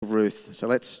Ruth. So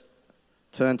let's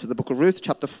turn to the book of Ruth,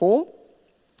 chapter 4.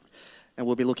 And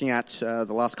we'll be looking at the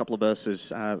last couple of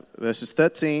verses, verses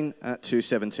 13 to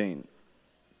 17.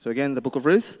 So again, the book of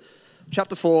Ruth,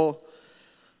 chapter 4,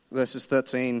 verses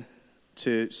 13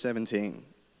 to 17.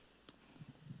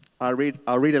 I'll read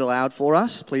it aloud for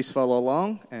us. Please follow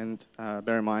along and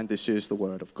bear in mind this is the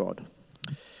word of God.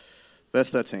 Verse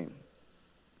 13.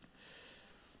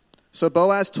 So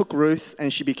Boaz took Ruth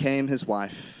and she became his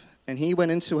wife. And he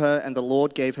went into her and the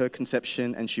Lord gave her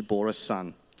conception and she bore a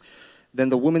son. Then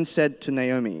the woman said to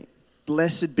Naomi,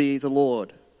 "Blessed be the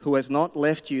Lord, who has not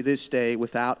left you this day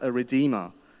without a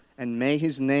redeemer, and may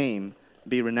his name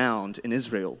be renowned in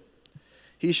Israel.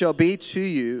 He shall be to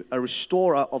you a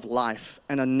restorer of life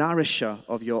and a nourisher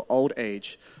of your old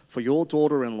age, for your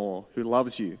daughter-in-law who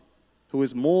loves you, who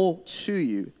is more to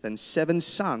you than 7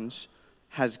 sons,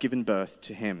 has given birth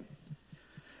to him."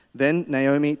 Then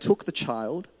Naomi took the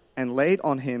child and laid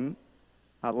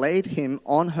him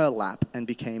on her lap and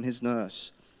became his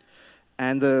nurse.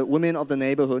 And the women of the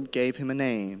neighborhood gave him a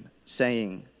name,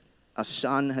 saying, "A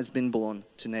son has been born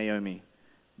to Naomi."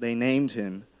 They named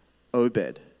him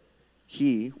Obed.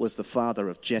 He was the father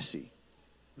of Jesse,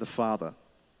 the father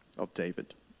of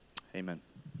David. Amen.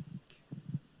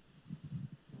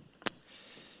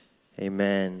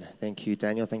 Amen. Thank you,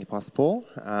 Daniel. Thank you, Pastor Paul.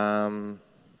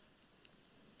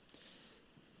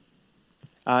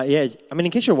 In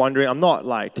case you're wondering, I'm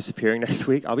not disappearing next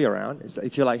week. I'll be around.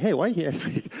 If you're like, "Hey, why are you here next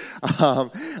week?"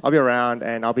 I'll be around,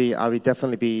 and I'll be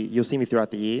definitely be. You'll see me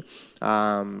throughout the year.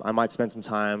 I might spend some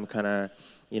time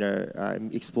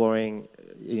exploring,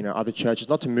 other churches,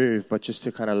 not to move, but just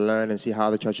to kind of learn and see how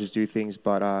other churches do things.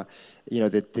 But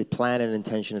the plan and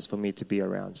intention is for me to be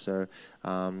around. So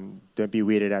don't be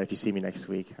weirded out if you see me next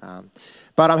week.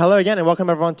 But hello again and welcome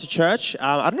everyone to church.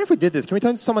 I don't know if we did this. Can we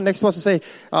turn to someone next to us and say,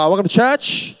 "Welcome to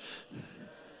church"?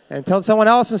 And tell someone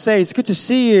else and say, "It's good to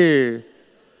see you."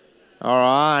 All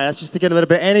right, that's just to get a little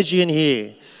bit of energy in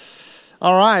here.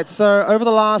 All right, so over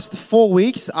the last 4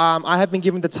 weeks, I have been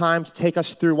given the time to take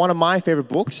us through one of my favorite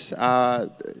books,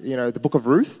 the book of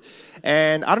Ruth.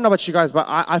 And I don't know about you guys, but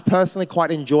I've personally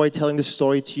quite enjoyed telling this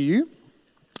story to you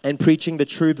and preaching the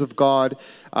truths of God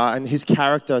and his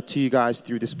character to you guys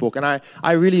through this book. And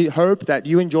I really hope that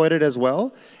you enjoyed it as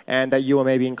well and that you were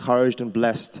maybe encouraged and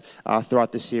blessed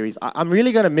throughout this series. I'm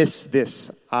really going to miss this.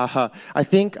 I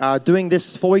think doing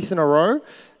this 4 weeks in a row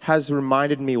has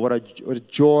reminded me what a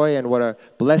joy and what a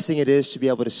blessing it is to be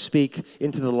able to speak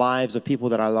into the lives of people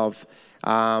that I love.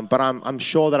 But I'm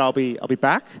sure that I'll be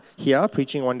back here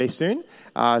preaching one day soon.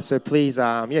 So please,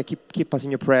 keep us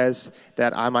in your prayers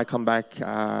that I might come back,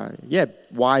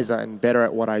 wiser and better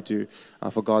at what I do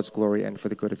for God's glory and for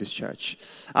the good of His church.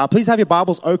 Please have your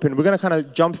Bibles open. We're going to kind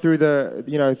of jump through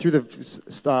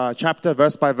the chapter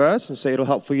verse by verse, and so it'll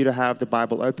help for you to have the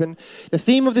Bible open. The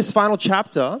theme of this final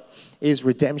chapter is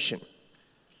redemption.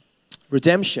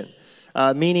 Redemption,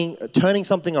 meaning turning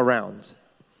something around.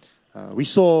 We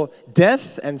saw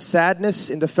death and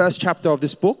sadness in the first chapter of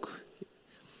this book,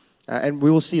 and we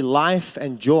will see life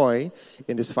and joy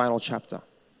in this final chapter.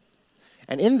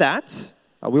 And in that,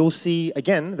 we will see,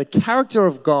 again, the character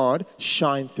of God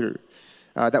shine through.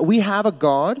 That we have a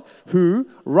God who,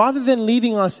 rather than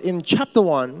leaving us in chapter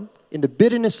 1, in the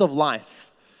bitterness of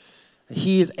life,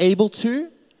 He is able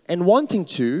to and wanting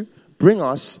to bring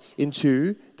us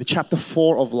into the chapter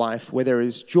 4 of life, where there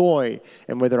is joy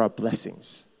and where there are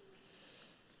blessings.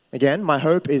 Again, my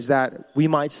hope is that we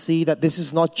might see that this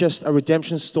is not just a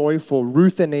redemption story for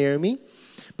Ruth and Naomi,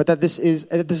 but that this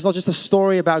is not just a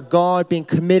story about God being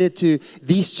committed to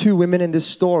these 2 women in this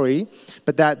story,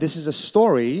 but that this is a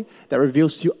story that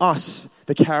reveals to us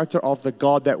the character of the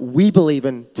God that we believe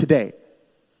in today.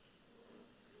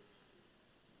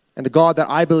 And the God that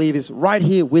I believe is right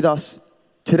here with us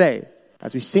today,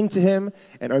 as we sing to Him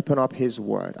and open up His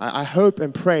Word. I hope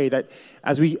and pray that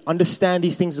as we understand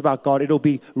these things about God, it'll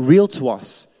be real to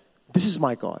us. This is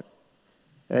my God.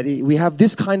 That we have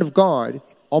this kind of God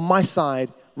on my side,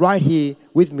 right here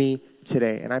with me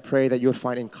today. And I pray that you'll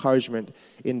find encouragement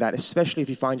in that, especially if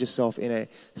you find yourself in a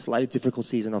slightly difficult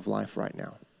season of life right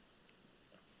now.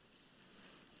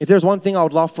 If there's one thing I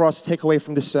would love for us to take away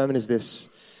from this sermon is this,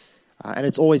 and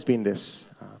it's always been this: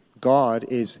 God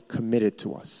is committed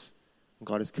to us.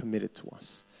 God is committed to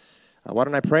us. Why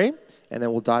don't I pray, and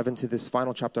then we'll dive into this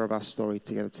final chapter of our story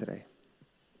together today.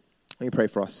 Let me pray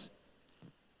for us.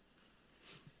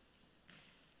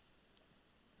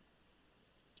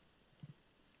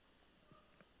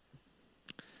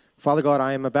 Father God,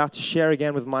 I am about to share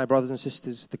again with my brothers and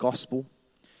sisters the gospel.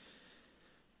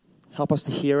 Help us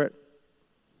to hear it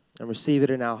and receive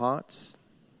it in our hearts.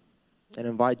 and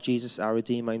invite Jesus, our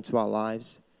Redeemer, into our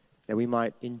lives, that we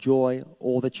might enjoy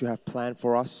all that you have planned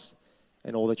for us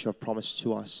and all that you have promised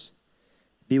to us.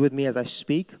 Be with me as I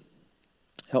speak.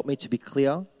 Help me to be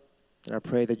clear, and I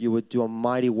pray that you would do a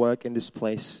mighty work in this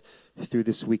place through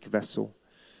this weak vessel.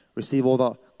 Receive all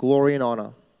the glory and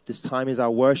honor. This time is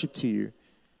our worship to you.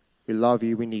 We love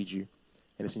you. We need you.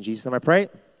 And it's in Jesus' name I pray.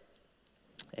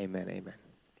 Amen. Amen.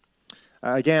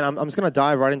 Again, I'm just going to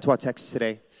dive right into our text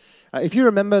today. If you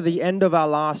remember the end of our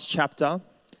last chapter,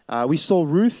 we saw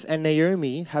Ruth and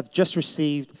Naomi have just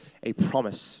received a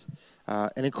promise,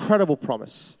 an incredible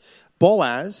promise.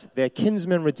 Boaz, their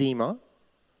kinsman redeemer,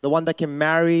 the one that can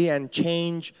marry and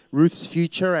change Ruth's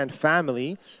future and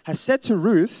family, has said to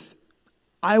Ruth,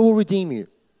 I will redeem you.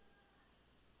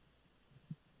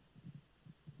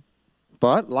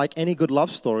 But like any good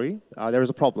love story, there is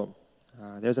a problem.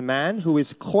 There's a man who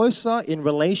is closer in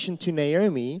relation to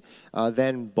Naomi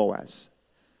than Boaz.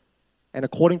 And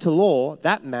according to law,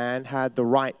 that man had the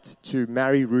right to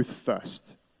marry Ruth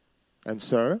first. And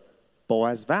so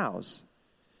Boaz vows,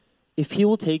 if he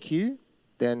will take you,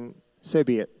 then so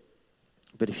be it.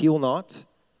 But if he will not,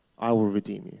 I will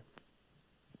redeem you.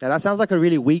 Now that sounds like a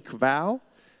really weak vow.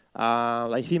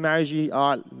 Like if he marries you,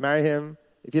 marry him.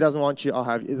 If he doesn't want you, I'll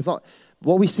have you. It's not.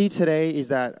 What we see today is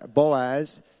that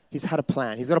Boaz, he's had a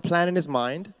plan. He's got a plan in his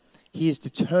mind. He is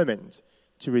determined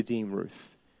to redeem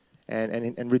Ruth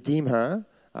and redeem her.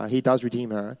 He does redeem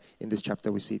her in this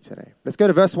chapter we see today. Let's go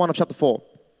to verse 1 of chapter 4.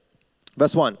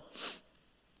 Verse 1.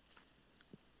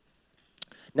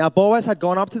 Now Boaz had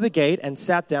gone up to the gate and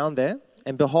sat down there.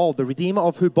 And behold, the Redeemer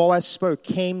of whom Boaz spoke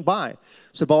came by.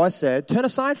 So Boaz said, turn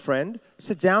aside, friend,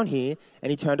 sit down here. And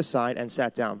he turned aside and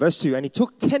sat down. Verse 2, and he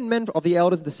took 10 men of the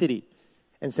elders of the city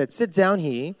and said, sit down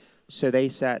here. So they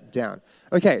sat down.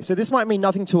 Okay, so this might mean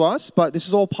nothing to us, but this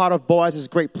is all part of Boaz's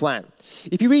great plan.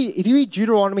 If you read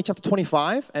Deuteronomy chapter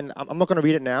 25, and I'm not going to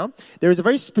read it now, there is a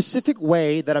very specific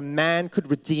way that a man could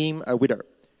redeem a widow.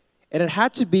 And it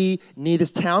had to be near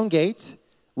this town gate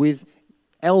with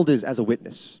elders as a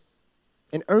witness.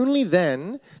 And only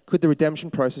then could the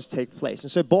redemption process take place.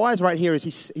 And so Boaz right here is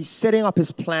he's setting up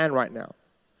his plan right now.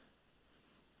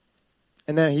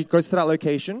 And then he goes to that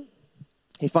location.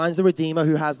 He finds the Redeemer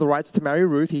who has the rights to marry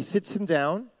Ruth. He sits him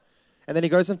down. And then he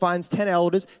goes and finds 10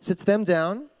 elders, sits them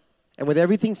down. And with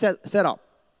everything set up,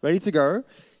 ready to go,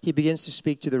 he begins to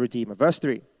speak to the Redeemer. Verse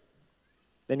 3.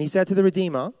 Then he said to the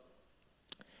Redeemer,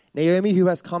 Naomi, who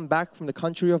has come back from the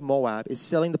country of Moab, is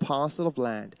selling the parcel of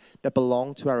land that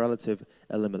belonged to our relative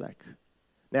Elimelech.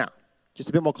 Now, just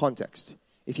a bit more context.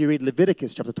 If you read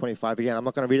Leviticus chapter 25, again, I'm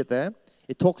not going to read it there.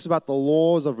 It talks about the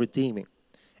laws of redeeming.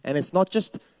 And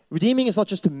redeeming is not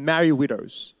just to marry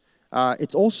widows.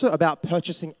 It's also about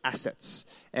purchasing assets,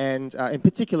 and in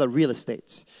particular, real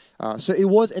estate. So it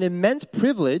was an immense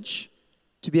privilege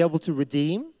to be able to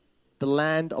redeem the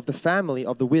land of the family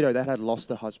of the widow that had lost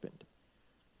her husband.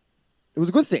 It was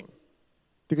a good thing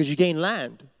because you gain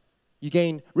land, you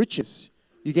gain riches,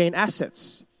 you gain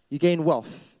assets, you gain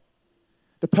wealth.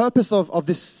 The purpose of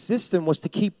this system was to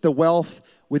keep the wealth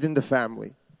within the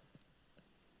family.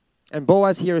 And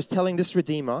Boaz here is telling this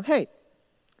Redeemer, hey,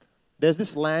 there's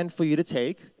this land for you to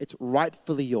take. It's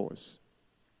rightfully yours.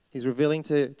 He's revealing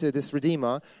to this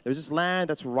Redeemer, there's this land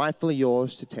that's rightfully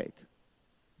yours to take.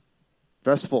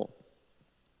 Verse 4.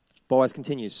 Boaz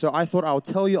continues, so I thought I would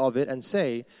tell you of it and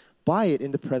say, buy it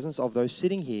in the presence of those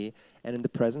sitting here and in the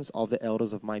presence of the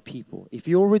elders of my people. If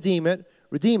you will redeem it,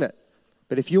 redeem it.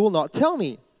 But if you will not, tell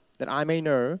me, that I may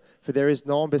know, for there is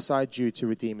no one beside you to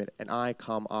redeem it, and I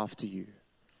come after you.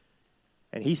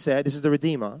 And he said, this is the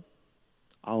Redeemer,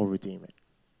 I will redeem it.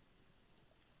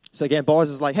 So again, Boaz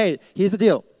is like, hey, here's the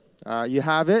deal. You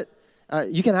have it.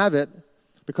 You can have it,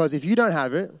 because if you don't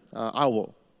have it, I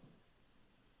will.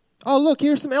 Oh, look,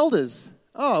 here's some elders.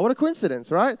 Oh, what a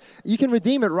coincidence, right? You can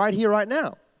redeem it right here, right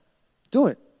now. Do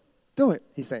it. Do it,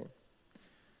 he's saying.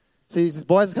 So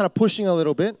Boaz is kind of pushing a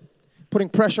little bit, putting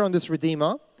pressure on this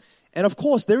Redeemer. And of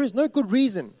course, there is no good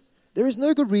reason. There is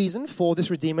no good reason for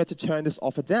this Redeemer to turn this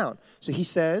offer down. So he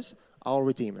says, I'll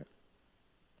redeem it.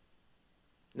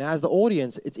 Now, as the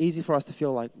audience, it's easy for us to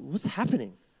feel like, what's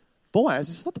happening? Boaz,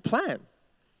 this is not the plan.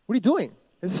 What are you doing?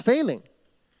 This is failing.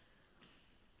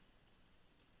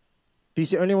 But you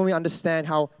see, only when we understand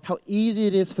how easy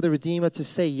it is for the Redeemer to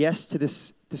say yes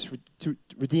to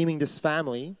redeeming this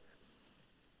family,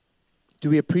 do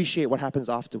we appreciate what happens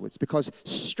afterwards. Because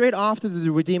straight after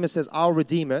the Redeemer says, I'll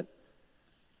redeem it,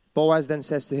 Boaz then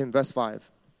says to him, verse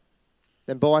 5,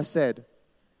 then Boaz said,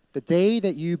 the day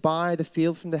that you buy the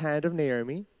field from the hand of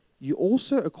Naomi, you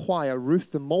also acquire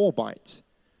Ruth the Moabite,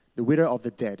 the widow of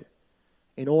the dead.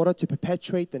 in order to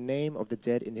perpetuate the name of the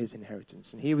dead in his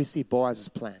inheritance. And here we see Boaz's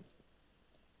plan.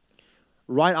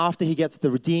 Right after he gets the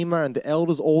Redeemer and the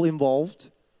elders all involved,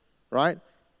 right?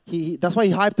 That's why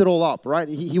he hyped it all up, right?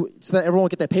 So that everyone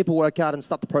would get their paperwork out and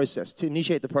start the process, to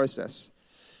initiate the process.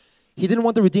 He didn't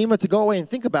want the Redeemer to go away and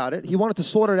think about it. He wanted to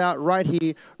sort it out right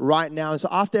here, right now. And so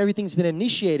after everything's been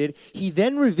initiated, he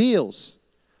then reveals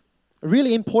a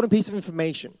really important piece of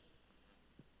information.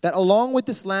 That along with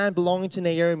this land belonging to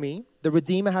Naomi, the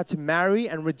Redeemer had to marry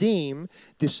and redeem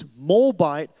this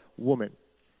Moabite woman.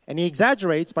 And he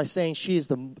exaggerates by saying she is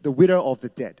the widow of the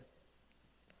dead.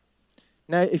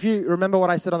 Now, if you remember what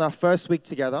I said on our first week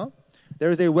together,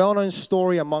 there is a well-known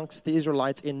story amongst the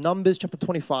Israelites in Numbers chapter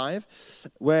 25,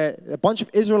 where a bunch of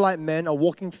Israelite men are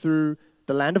walking through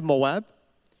the land of Moab,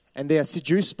 and they are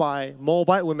seduced by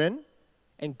Moabite women,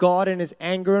 and God in his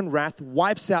anger and wrath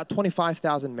wipes out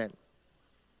 25,000 men.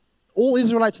 All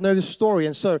Israelites know this story,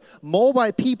 and so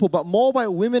Moabite people, but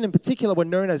Moabite women in particular, were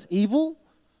known as evil,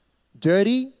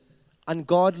 dirty,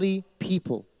 ungodly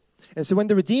people. And so when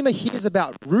the Redeemer hears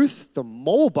about Ruth the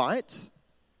Moabite,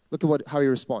 look at how he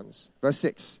responds. Verse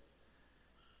 6.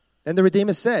 Then the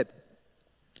Redeemer said,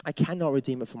 I cannot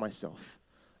redeem it for myself,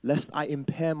 lest I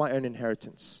impair my own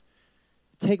inheritance.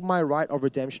 Take my right of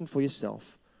redemption for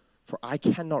yourself, for I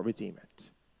cannot redeem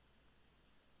it.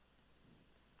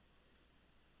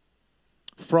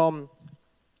 From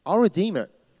I'll redeem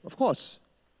it, of course,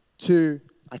 to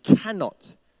I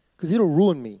cannot, because it'll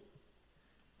ruin me.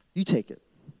 You take it.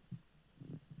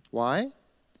 Why?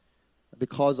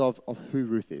 Because of who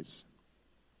Ruth is.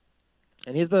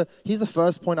 And here's the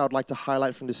first point I would like to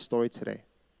highlight from this story today.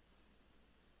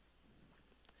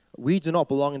 We do not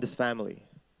belong in this family.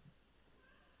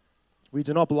 We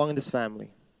do not belong in this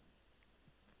family.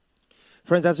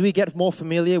 Friends, as we get more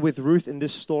familiar with Ruth in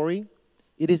this story,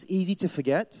 it is easy to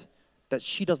forget that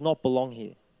she does not belong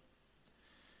here.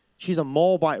 She's a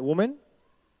Moabite woman,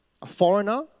 a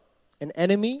foreigner, an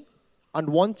enemy,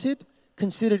 unwanted,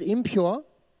 considered impure.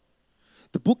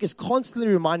 The book is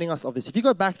constantly reminding us of this. If you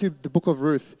go back through the book of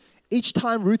Ruth, each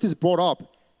time Ruth is brought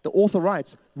up, the author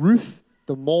writes, Ruth,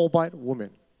 the Moabite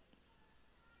woman.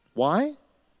 Why?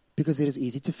 Because it is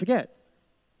easy to forget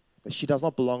that she does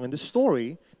not belong in this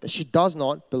story, that she does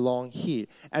not belong here.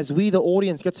 As we, the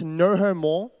audience, get to know her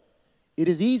more, it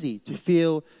is easy to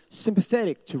feel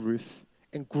sympathetic to Ruth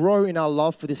and grow in our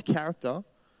love for this character.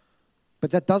 But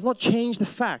that does not change the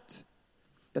fact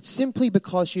that simply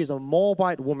because she is a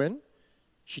Moabite woman,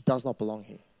 she does not belong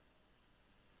here.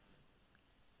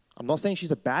 I'm not saying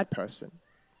she's a bad person.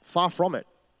 Far from it.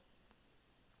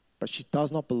 But she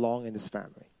does not belong in this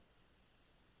family.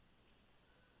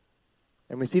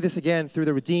 And we see this again through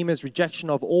the Redeemer's rejection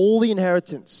of all the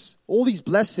inheritance, all these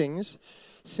blessings,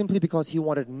 simply because he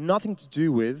wanted nothing to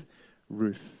do with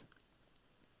Ruth.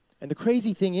 And the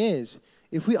crazy thing is,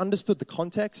 if we understood the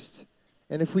context,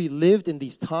 and if we lived in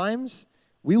these times,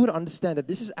 we would understand that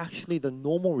this is actually the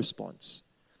normal response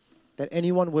that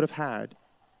anyone would have had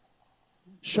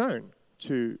shown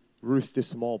to Ruth,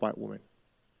 this Moabite woman.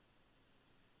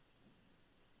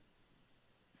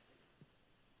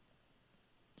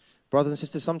 Brothers and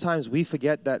sisters, sometimes we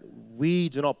forget that we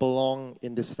do not belong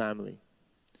in this family.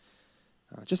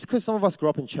 Just because some of us grew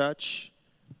up in church,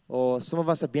 or some of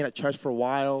us have been at church for a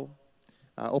while,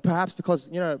 or perhaps because,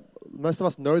 most of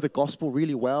us know the gospel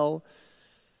really well,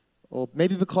 or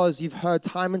maybe because you've heard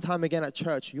time and time again at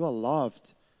church, you are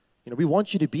loved. We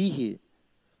want you to be here.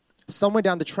 Somewhere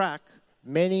down the track,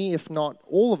 many, if not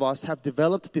all of us, have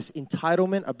developed this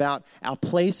entitlement about our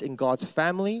place in God's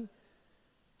family,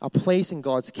 our place in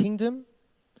God's kingdom,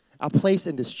 our place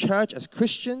in this church as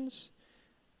Christians,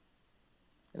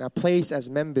 and our place as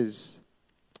members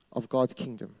of God's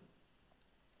kingdom.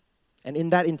 And in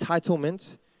that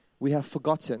entitlement, we have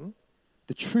forgotten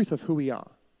the truth of who we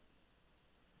are.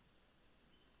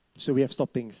 So we have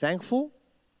stopped being thankful,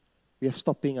 we have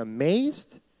stopped being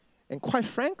amazed, and quite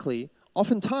frankly,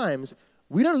 oftentimes,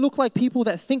 we don't look like people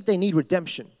that think they need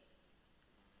redemption.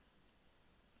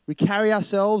 We carry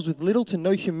ourselves with little to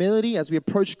no humility as we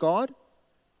approach God.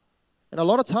 And a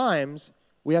lot of times,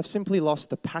 we have simply lost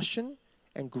the passion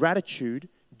and gratitude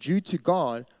due to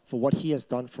God for what He has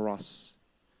done for us.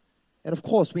 And of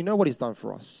course, we know what He's done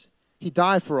for us. He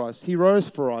died for us. He rose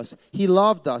for us. He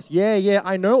loved us. Yeah,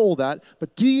 I know all that.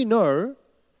 But do you know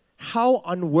how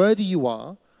unworthy you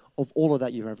are of all of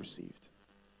that you have received?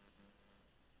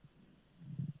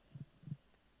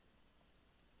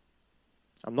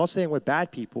 I'm not saying we're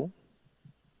bad people.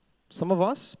 Some of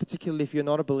us, particularly if you're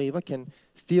not a believer, can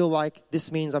feel like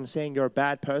this means I'm saying you're a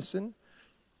bad person.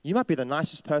 You might be the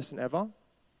nicest person ever,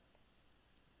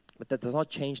 but that does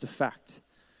not change the fact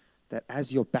that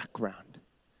as your background,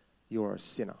 you're a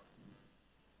sinner.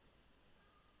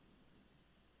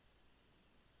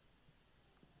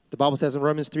 The Bible says in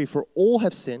Romans 3, "For all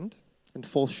have sinned and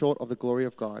fall short of the glory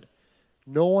of God.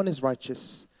 No one is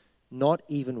righteous, not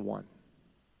even one."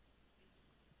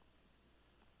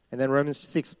 And then Romans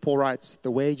 6, Paul writes,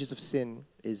 "The wages of sin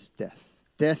is death."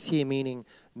 Death here meaning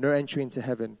no entry into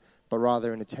heaven, but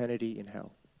rather an eternity in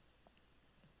hell.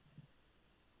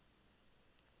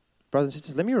 Brothers and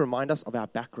sisters, let me remind us of our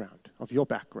background, of your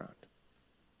background.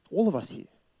 All of us here,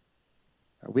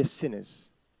 we're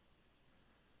sinners.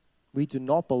 We do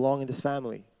not belong in this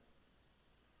family.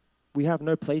 We have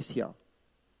no place here.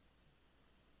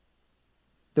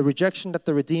 The rejection that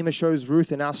the Redeemer shows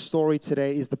Ruth in our story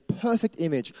today is the perfect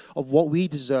image of what we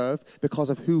deserve because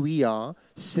of who we are,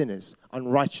 sinners,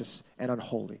 unrighteous, and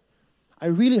unholy. I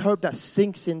really hope that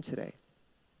sinks in today.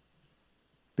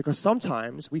 Because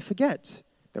sometimes we forget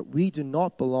that we do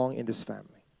not belong in this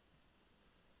family.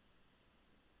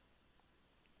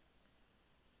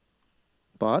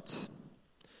 But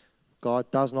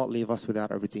God does not leave us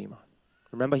without a Redeemer.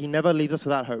 Remember, He never leaves us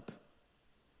without hope.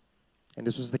 And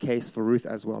this was the case for Ruth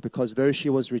as well, because though she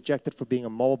was rejected for being a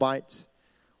Moabite,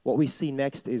 what we see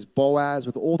next is Boaz,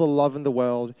 with all the love in the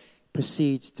world,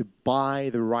 proceeds to buy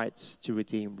the rights to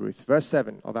redeem Ruth. Verse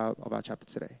 7 of our chapter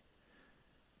today.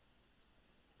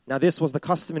 "Now this was the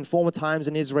custom in former times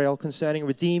in Israel concerning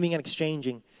redeeming and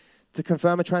exchanging. To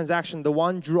confirm a transaction, the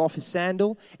one drew off his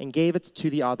sandal and gave it to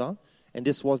the other. And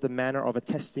this was the manner of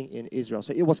attesting in Israel."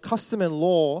 So it was custom and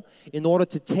law in order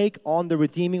to take on the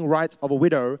redeeming rights of a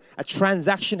widow. A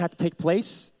transaction had to take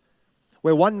place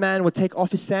where one man would take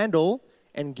off his sandal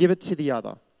and give it to the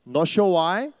other. Not sure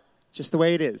why, just the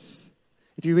way it is.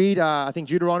 If you read, I think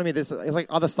Deuteronomy, it's like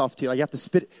other stuff too. Like you have to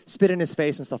spit in his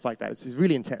face and stuff like that. It's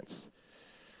really intense.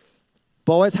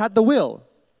 Boaz had the will,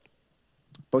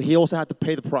 but he also had to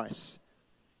pay the price.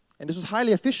 And this was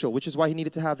highly official, which is why he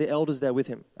needed to have the elders there with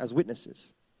him as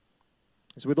witnesses.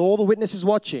 So with all the witnesses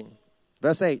watching,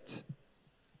 verse 8.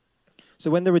 "So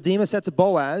when the Redeemer said to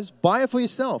Boaz, 'Buy it for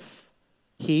yourself,'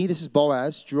 he," this is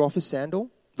Boaz, "drew off his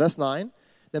sandal." Verse 9.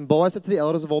 "Then Boaz said to the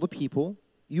elders of all the people,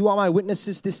 'You are my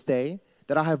witnesses this day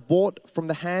that I have bought from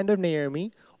the hand of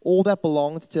Naomi all that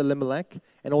belonged to Elimelech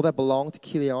and all that belonged to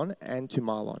Chilion and to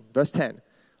Mahlon.' Verse 10.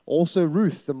 "Also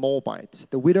Ruth the Moabite,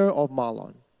 the widow of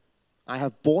Mahlon, I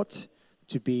have bought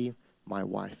to be my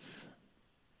wife."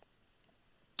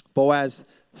 Boaz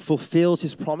fulfills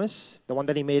his promise, the one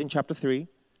that he made in chapter 3,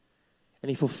 and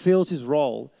he fulfills his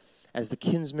role as the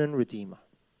kinsman redeemer.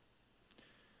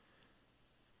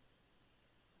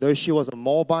 Though she was a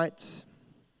Moabite,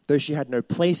 though she had no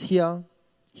place here,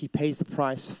 he pays the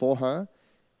price for her,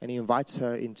 and he invites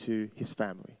her into his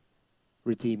family,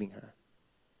 redeeming her.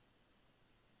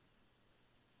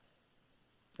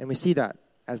 And we see that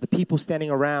as the people standing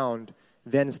around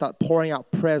then start pouring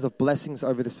out prayers of blessings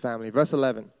over this family. Verse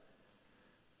 11.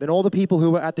 "Then all the people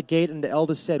who were at the gate and the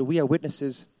elders said, 'We are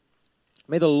witnesses.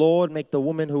 May the Lord make the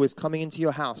woman who is coming into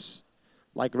your house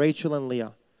like Rachel and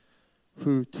Leah,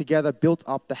 who together built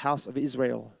up the house of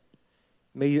Israel.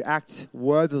 May you act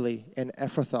worthily in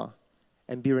Ephrathah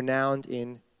and be renowned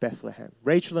in Bethlehem.'"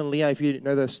 Rachel and Leah, if you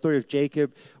know the story of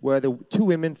Jacob, were the two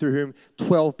women through whom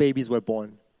 12 babies were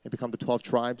born. They become the 12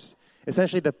 tribes.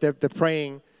 Essentially, they're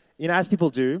praying, as people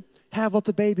do, have lots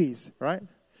of babies, right?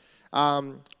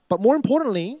 But more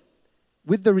importantly,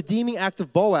 with the redeeming act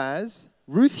of Boaz,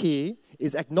 Ruth here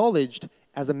is acknowledged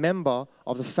as a member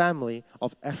of the family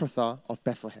of Ephrathah of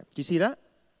Bethlehem. Do you see that?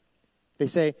 They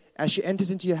say, as she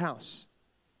enters into your house.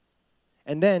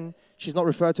 And then she's not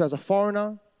referred to as a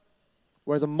foreigner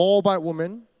or as a Moabite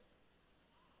woman,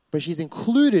 but she's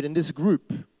included in this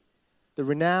group, the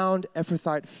renowned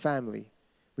Ephrathite family,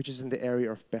 which is in the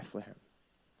area of Bethlehem.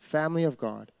 Family of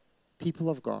God, people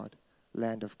of God,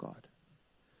 land of God.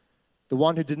 The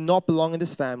one who did not belong in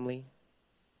this family,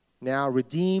 now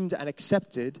redeemed and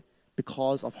accepted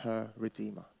because of her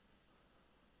Redeemer.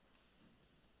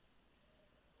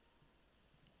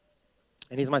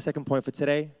 And here's my second point for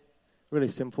today. Really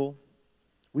simple.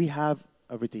 We have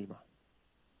a Redeemer.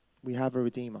 We have a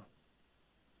Redeemer.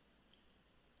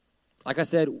 Like I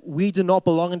said, we do not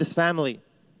belong in this family.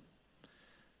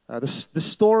 The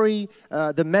story,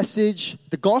 the message,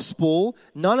 the gospel,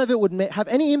 none of it would have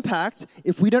any impact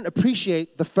if we don't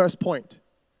appreciate the first point.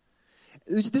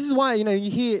 This is why,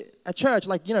 you hear at church,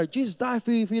 Jesus died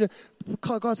for you to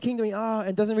call God's kingdom,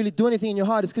 and doesn't really do anything in your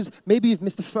heart. It's because maybe you've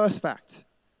missed the first fact.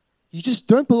 You just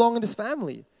don't belong in this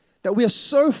family. That we are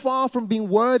so far from being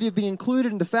worthy of being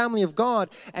included in the family of God,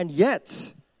 and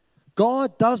yet,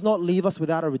 God does not leave us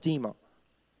without a Redeemer,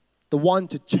 the one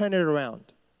to turn it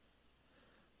around.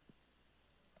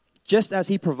 Just as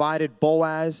he provided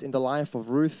Boaz in the life of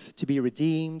Ruth to be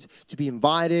redeemed, to be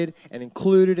invited and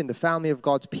included in the family of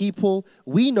God's people,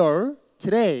 we know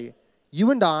today,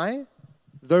 you and I,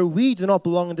 though we do not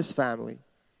belong in this family,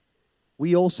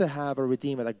 we also have a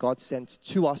Redeemer that God sent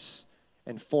to us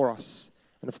and for us.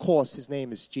 And of course, his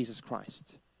name is Jesus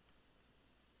Christ.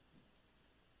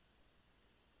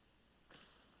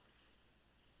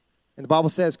 And the Bible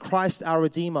says, Christ, our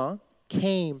Redeemer,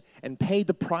 came and paid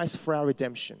the price for our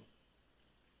redemption.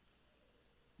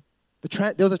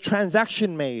 There was a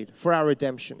transaction made for our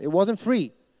redemption. It wasn't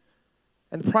free.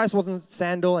 And the price wasn't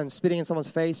sandal and spitting in someone's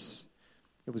face.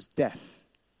 It was death.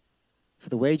 For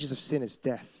the wages of sin is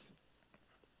death.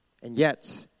 And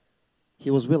yet, he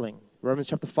was willing. Romans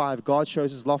chapter 5, God shows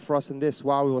his love for us in this: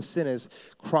 while we were sinners,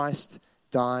 Christ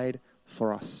died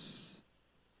for us.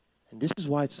 And this is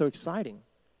why it's so exciting.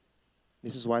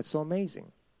 This is why it's so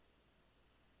amazing.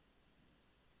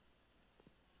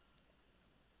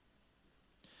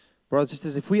 Brothers and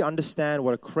sisters, if we understand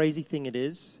what a crazy thing it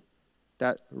is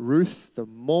that Ruth, the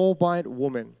Moabite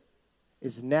woman,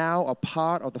 is now a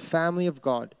part of the family of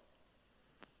God,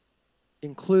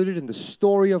 included in the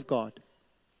story of God.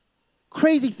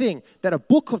 Crazy thing that a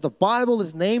book of the Bible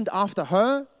is named after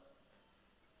her,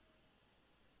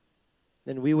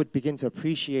 then we would begin to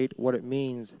appreciate what it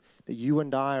means that you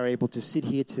and I are able to sit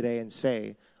here today and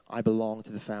say, I belong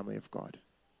to the family of God.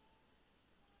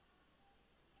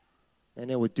 And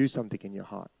it would do something in your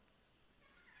heart.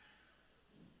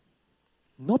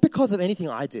 Not because of anything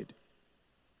I did.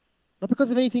 Not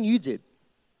because of anything you did.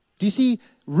 Do you see,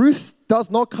 Ruth does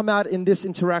not come out in this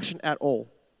interaction at all.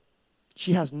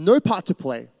 She has no part to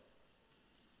play.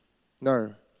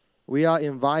 No. We are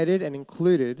invited and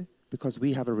included because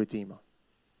we have a Redeemer.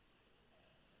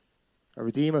 A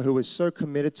Redeemer who was so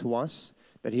committed to us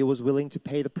that he was willing to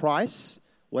pay the price,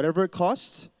 whatever it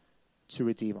costs, to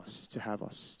redeem us, to have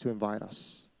us, to invite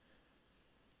us.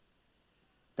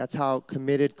 That's how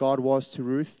committed God was to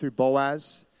Ruth through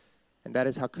Boaz, and that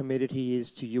is how committed he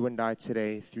is to you and I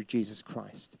today through Jesus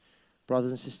Christ.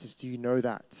 Brothers and sisters, do you know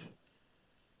that?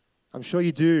 I'm sure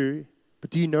you do, but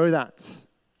do you know that?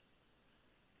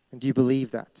 And do you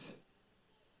believe that?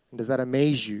 And does that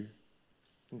amaze you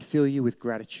and fill you with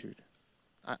gratitude?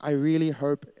 I really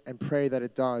hope and pray that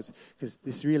it does, because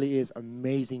this really is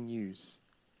amazing news.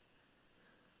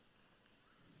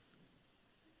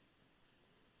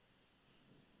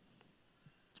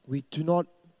 We do not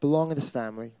belong in this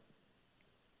family,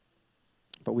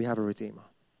 but we have a Redeemer.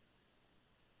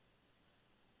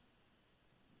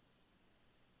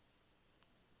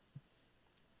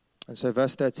 And so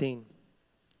verse 13.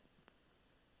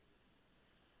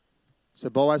 So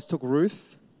Boaz took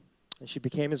Ruth, and she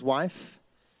became his wife,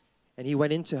 and he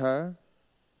went into her,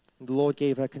 and the Lord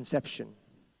gave her conception,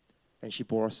 and she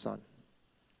bore a son.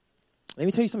 Let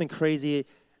me tell you something crazy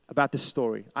about this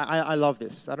story. I love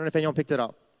this. I don't know if anyone picked it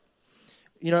up.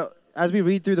 You know, as we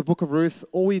read through the book of Ruth,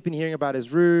 all we've been hearing about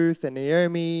is Ruth and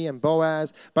Naomi and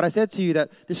Boaz. But I said to you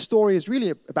that this story is really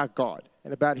about God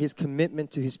and about his commitment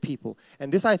to his people.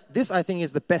 And this I think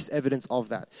is the best evidence of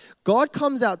that. God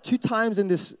comes out 2 times in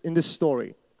this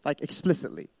story, like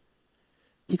explicitly.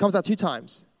 He comes out 2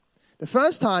 times. The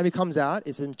first time he comes out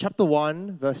is in chapter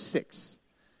 1, verse 6.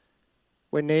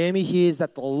 When Naomi hears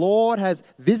that the Lord has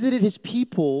visited his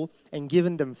people and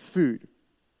given them food. Do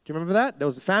you remember that? There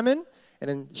was a famine. And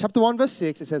in chapter 1, verse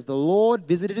 6, it says, the Lord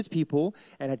visited his people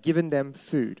and had given them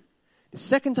food. The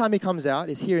second time he comes out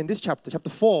is here in this chapter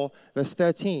 4, verse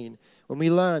 13, when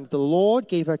we learn the Lord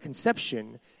gave her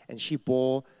conception and she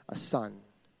bore a son.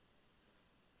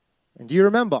 And do you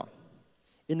remember,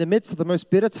 in the midst of the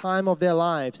most bitter time of their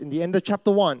lives, in the end of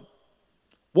chapter 1,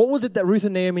 what was it that Ruth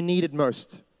and Naomi needed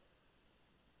most?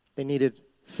 They needed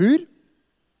food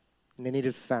and they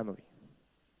needed family.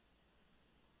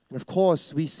 And of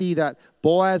course, we see that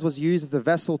Boaz was used as the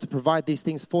vessel to provide these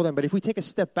things for them. But if we take a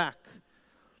step back,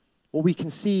 what we can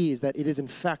see is that it is in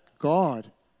fact God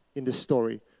in this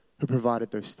story who provided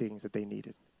those things that they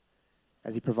needed.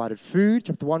 As he provided food,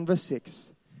 chapter 1, verse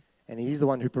 6, and he's the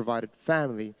one who provided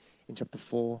family in chapter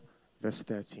 4, verse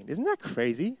 13. Isn't that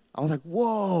crazy? I was like,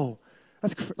 whoa,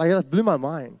 that blew my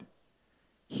mind.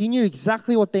 He knew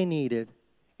exactly what they needed,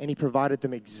 and he provided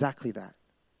them exactly that.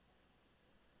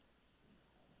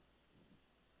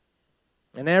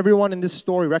 And everyone in this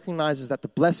story recognizes that the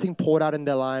blessing poured out in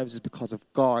their lives is because of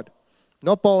God.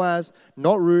 Not Boaz,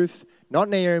 not Ruth, not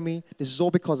Naomi. This is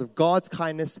all because of God's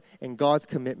kindness and God's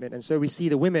commitment. And so we see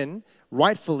the women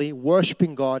rightfully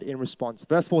worshiping God in response.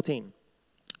 Verse 14.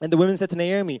 And the women said to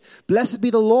Naomi, "Blessed be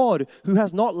the Lord, who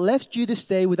has not left you this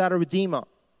day without a redeemer.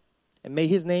 And may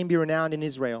his name be renowned in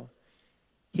Israel.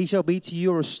 He shall be to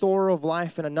you a restorer of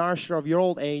life and a nourisher of your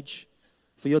old age.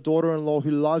 For your daughter-in-law who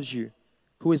loves you,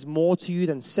 who is more to you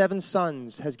than 7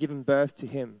 sons, has given birth to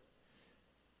him.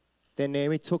 Then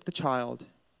Naomi took the child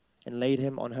and laid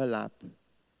him on her lap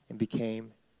and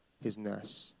became his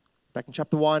nurse. Back in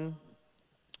chapter 1,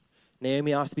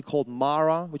 Naomi asked to be called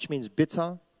Mara, which means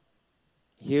bitter.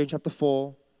 Here in chapter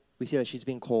 4, we see that she's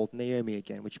being called Naomi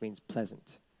again, which means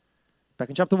pleasant. Back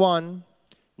in chapter 1,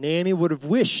 Naomi would have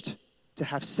wished to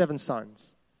have 7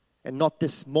 sons and not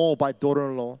this small by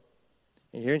daughter-in-law.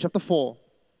 And here in chapter 4,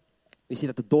 we see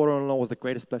that the daughter-in-law was the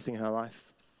greatest blessing in her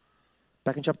life.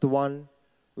 Back in chapter 1,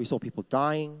 we saw people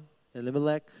dying,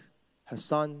 Elimelech, her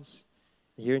sons.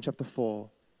 And here in chapter 4,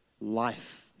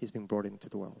 life is being brought into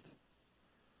the world.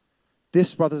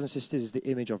 This, brothers and sisters, is the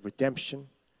image of redemption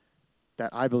that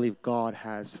I believe God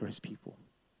has for his people.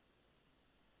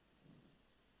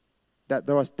 That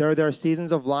there are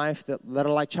seasons of life that are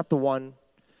like chapter 1,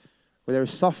 where there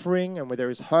is suffering and where there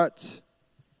is hurt.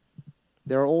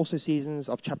 There are also seasons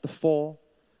of chapter 4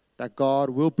 that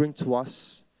God will bring to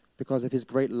us because of his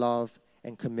great love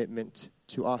and commitment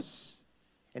to us.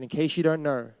 And in case you don't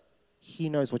know, he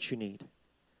knows what you need.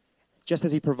 Just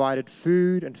as he provided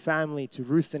food and family to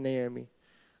Ruth and Naomi,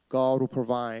 God will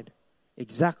provide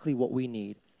exactly what we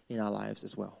need in our lives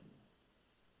as well.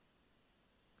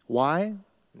 Why?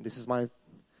 And this is my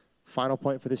final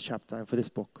point for this chapter and for this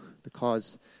book.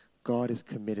 Because God is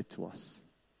committed to us.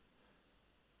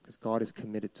 Because God is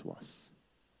committed to us.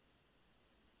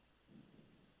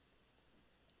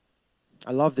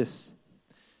 I love this.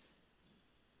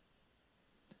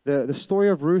 The story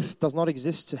of Ruth does not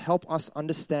exist to help us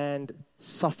understand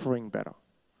suffering better.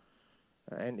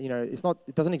 And,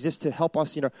 it doesn't exist to help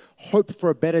us, hope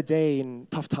for a better day in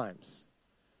tough times.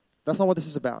 That's not what this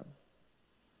is about.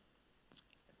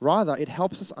 Rather, it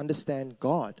helps us understand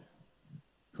God,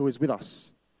 who is with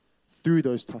us through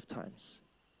those tough times.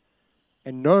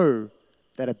 And know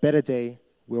that a better day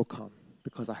will come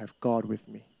because I have God with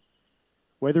me.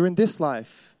 Whether in this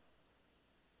life,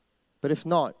 but if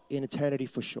not, in eternity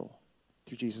for sure,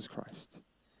 through Jesus Christ.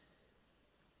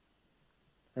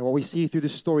 And what we see through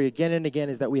this story again and again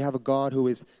is that we have a God who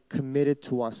is committed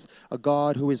to us, a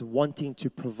God who is wanting to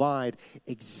provide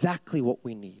exactly what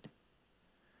we need.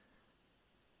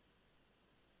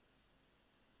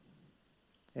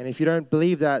 And if you don't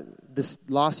believe that, this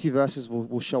last few verses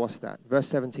will show us that. Verse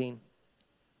 17.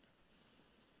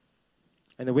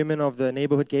 And the women of the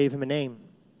neighborhood gave him a name,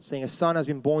 saying, a son has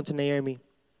been born to Naomi.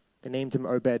 They named him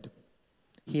Obed.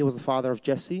 He was the father of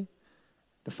Jesse,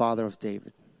 the father of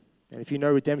David. And if you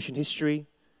know redemption history,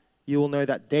 you will know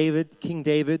that David, King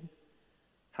David,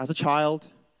 has a child,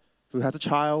 who has a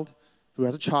child, who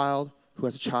has a child, who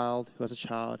has a child, who has a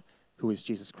child, who is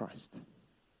Jesus Christ.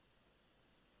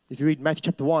 If you read Matthew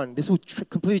chapter 1, this will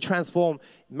completely transform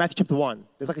Matthew chapter 1.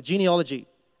 There's like a genealogy.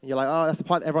 And you're like, oh, that's the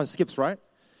part that everyone skips, right?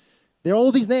 There are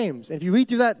all these names. And if you read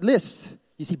through that list,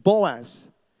 you see Boaz.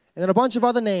 And then a bunch of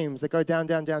other names that go down,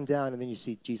 down, down, down. And then you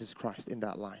see Jesus Christ in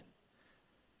that line.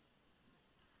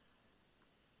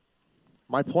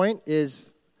 My point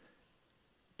is,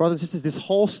 brothers and sisters, this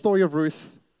whole story of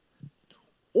Ruth,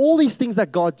 all these things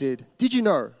that God did you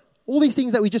know? All these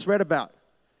things that we just read about,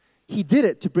 he did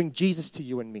it to bring Jesus to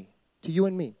you and me. To you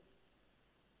and me.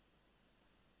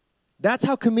 That's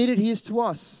how committed he is to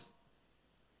us.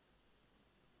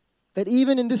 That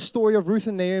even in this story of Ruth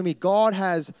and Naomi, God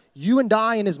has you and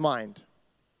I in his mind.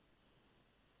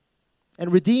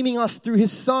 And redeeming us through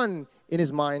his son in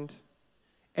his mind.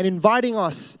 And inviting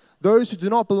us, those who do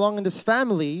not belong in this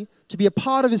family, to be a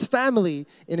part of his family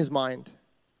in his mind.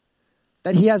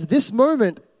 That he has this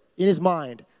moment in his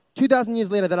mind, 2,000 years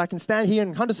later, that I can stand here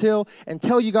in Hunters Hill and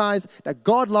tell you guys that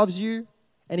God loves you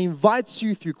and he invites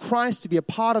you through Christ to be a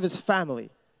part of his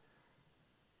family.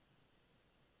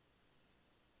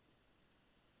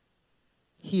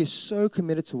 He is so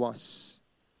committed to us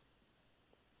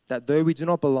that though we do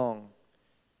not belong,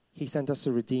 he sent us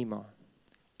a Redeemer,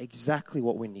 exactly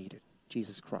what we needed,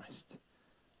 Jesus Christ.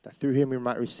 That through him we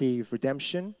might receive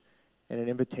redemption and an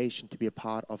invitation to be a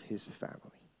part of his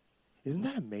family. Isn't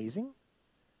that amazing?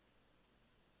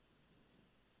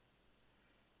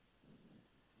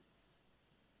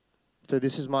 So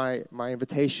this is my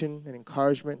invitation and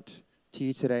encouragement to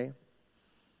you today.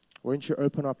 Won't you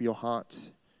open up your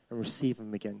heart and receive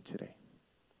him again today?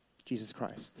 Jesus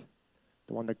Christ,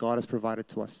 the one that God has provided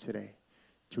to us today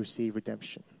to receive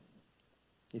redemption.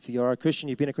 If you're a Christian,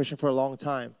 you've been a Christian for a long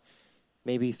time,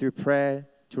 maybe through prayer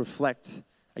to reflect,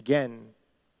 again,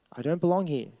 I don't belong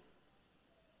here,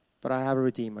 but I have a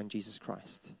Redeemer in Jesus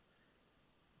Christ.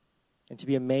 And to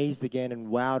be amazed again and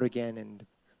wowed again and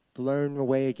blown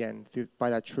away again by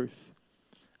that truth.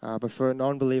 But for a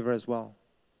non-believer as well,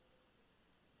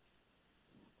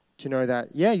 to know that,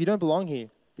 yeah, you don't belong here,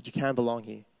 but you can belong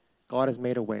here. God has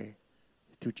made a way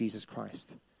through Jesus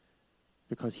Christ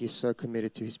because he is so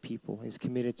committed to his people. He's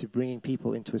committed to bringing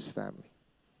people into his family.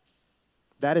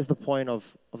 That is the point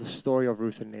of the story of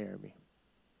Ruth and Naomi.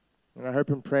 And I hope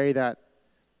and pray that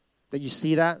you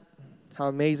see that, how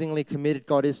amazingly committed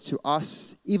God is to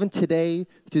us, even today,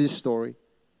 through this story.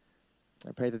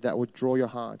 I pray that would draw your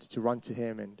heart to run to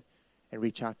him and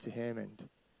reach out to him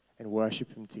and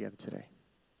worship him together today.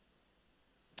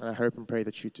 And I hope and pray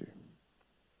that you do.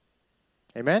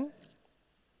 Amen?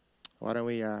 Why don't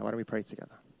we pray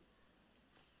together?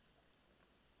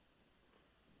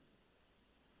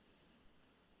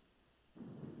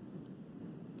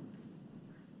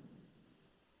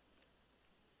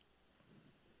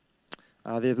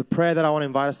 The prayer that I want to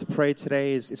invite us to pray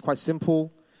today is quite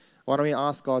simple. Why don't we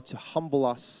ask God to humble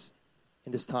us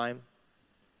in this time?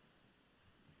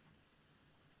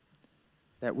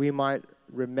 That we might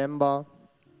remember,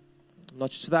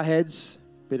 not just with our heads,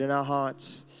 but in our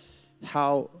hearts,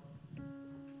 how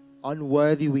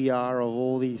unworthy we are of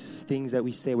all these things that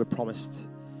we say we're promised.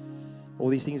 All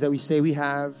these things that we say we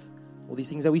have, all these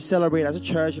things that we celebrate as a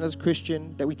church and as a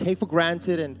Christian, that we take for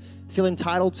granted and feel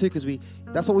entitled to because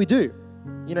that's what we do.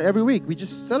 Every week we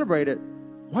just celebrate it.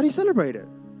 Why do you celebrate it?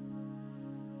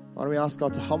 Why don't we ask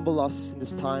God to humble us in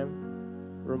this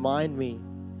time? Remind me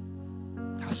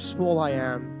how small I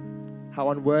am, how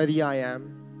unworthy I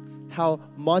am, how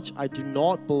much I do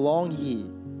not belong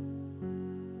here.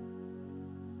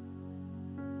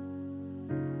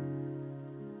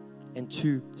 And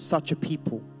to such a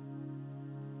people,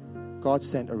 God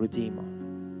sent a Redeemer,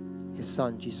 his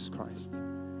Son, Jesus Christ.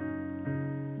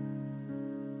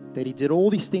 That he did all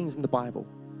these things in the Bible,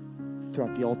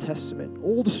 throughout the Old Testament,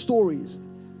 all the stories,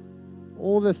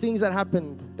 all the things that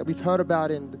happened that we've heard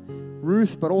about in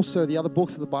Ruth, but also the other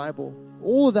books of the Bible.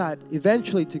 All of that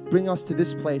eventually to bring us to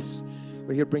this place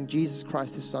where he'll bring Jesus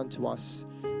Christ, his Son, to us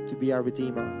to be our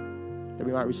Redeemer, that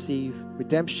we might receive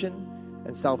redemption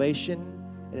and salvation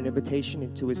and an invitation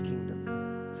into his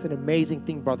kingdom. It's an amazing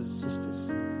thing, brothers and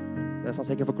sisters. Let's not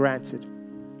take it for granted.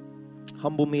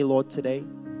 Humble me, Lord, today.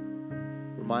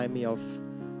 Remind me of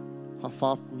how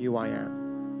far from you I am.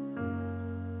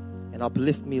 And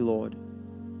uplift me, Lord,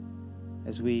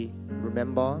 as we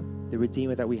remember the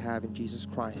Redeemer that we have in Jesus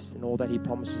Christ and all that he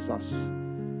promises us,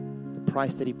 the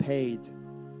price that he paid,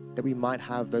 that we might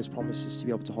have those promises to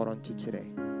be able to hold on to today.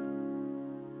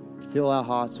 Fill our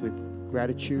hearts with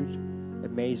gratitude,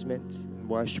 amazement, and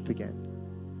worship again.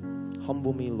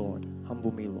 Humble me, Lord.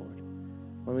 Humble me, Lord.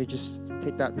 When we just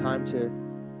take that time to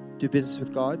do business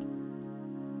with God,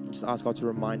 just ask God to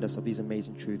remind us of these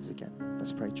amazing truths again.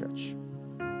 Let's pray, church.